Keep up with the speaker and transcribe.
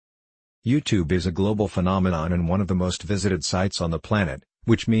YouTube is a global phenomenon and one of the most visited sites on the planet,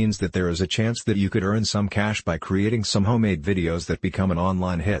 which means that there is a chance that you could earn some cash by creating some homemade videos that become an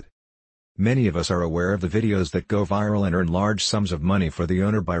online hit. Many of us are aware of the videos that go viral and earn large sums of money for the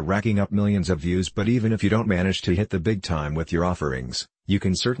owner by racking up millions of views, but even if you don't manage to hit the big time with your offerings, you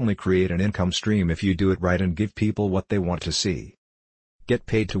can certainly create an income stream if you do it right and give people what they want to see. Get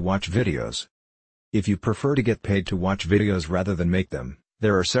paid to watch videos. If you prefer to get paid to watch videos rather than make them,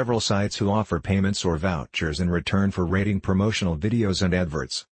 there are several sites who offer payments or vouchers in return for rating promotional videos and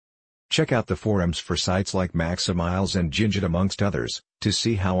adverts. Check out the forums for sites like Maximiles and Gingit amongst others, to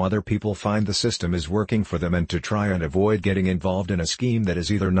see how other people find the system is working for them and to try and avoid getting involved in a scheme that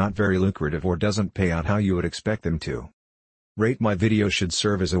is either not very lucrative or doesn't pay out how you would expect them to. Rate My Video should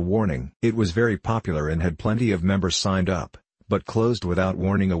serve as a warning. It was very popular and had plenty of members signed up, but closed without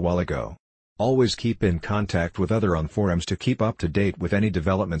warning a while ago. Always keep in contact with others on forums to keep up to date with any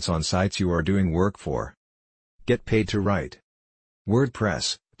developments on sites you are doing work for. Get paid to write.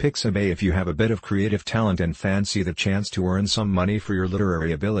 WordPress, Pixabay. If you have a bit of creative talent and fancy the chance to earn some money for your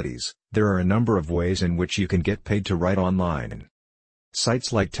literary abilities, there are a number of ways in which you can get paid to write online.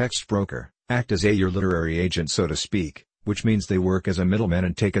 Sites like TextBroker act as your literary agent, so to speak, which means they work as a middleman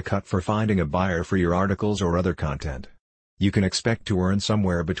and take a cut for finding a buyer for your articles or other content. You can expect to earn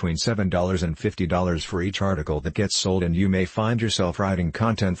somewhere between $7 and $50 for each article that gets sold, and you may find yourself writing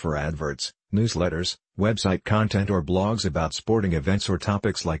content for adverts, newsletters, website content or blogs about sporting events or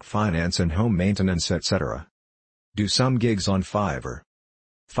topics like finance and home maintenance, etc. Do some gigs on Fiverr.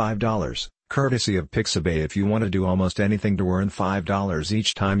 $5, courtesy of Pixabay. If you want to do almost anything to earn $5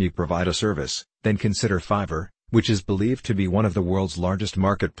 each time you provide a service, then consider Fiverr, which is believed to be one of the world's largest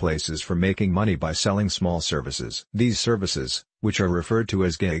marketplaces for making money by selling small services. These services, which are referred to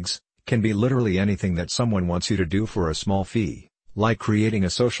as gigs, can be literally anything that someone wants you to do for a small fee, like creating a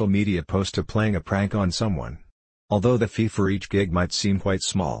social media post to playing a prank on someone. Although the fee for each gig might seem quite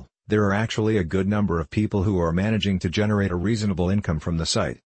small, there are actually a good number of people who are managing to generate a reasonable income from the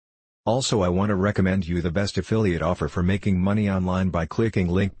site. Also, I want to recommend you the best affiliate offer for making money online by clicking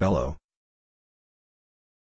link below.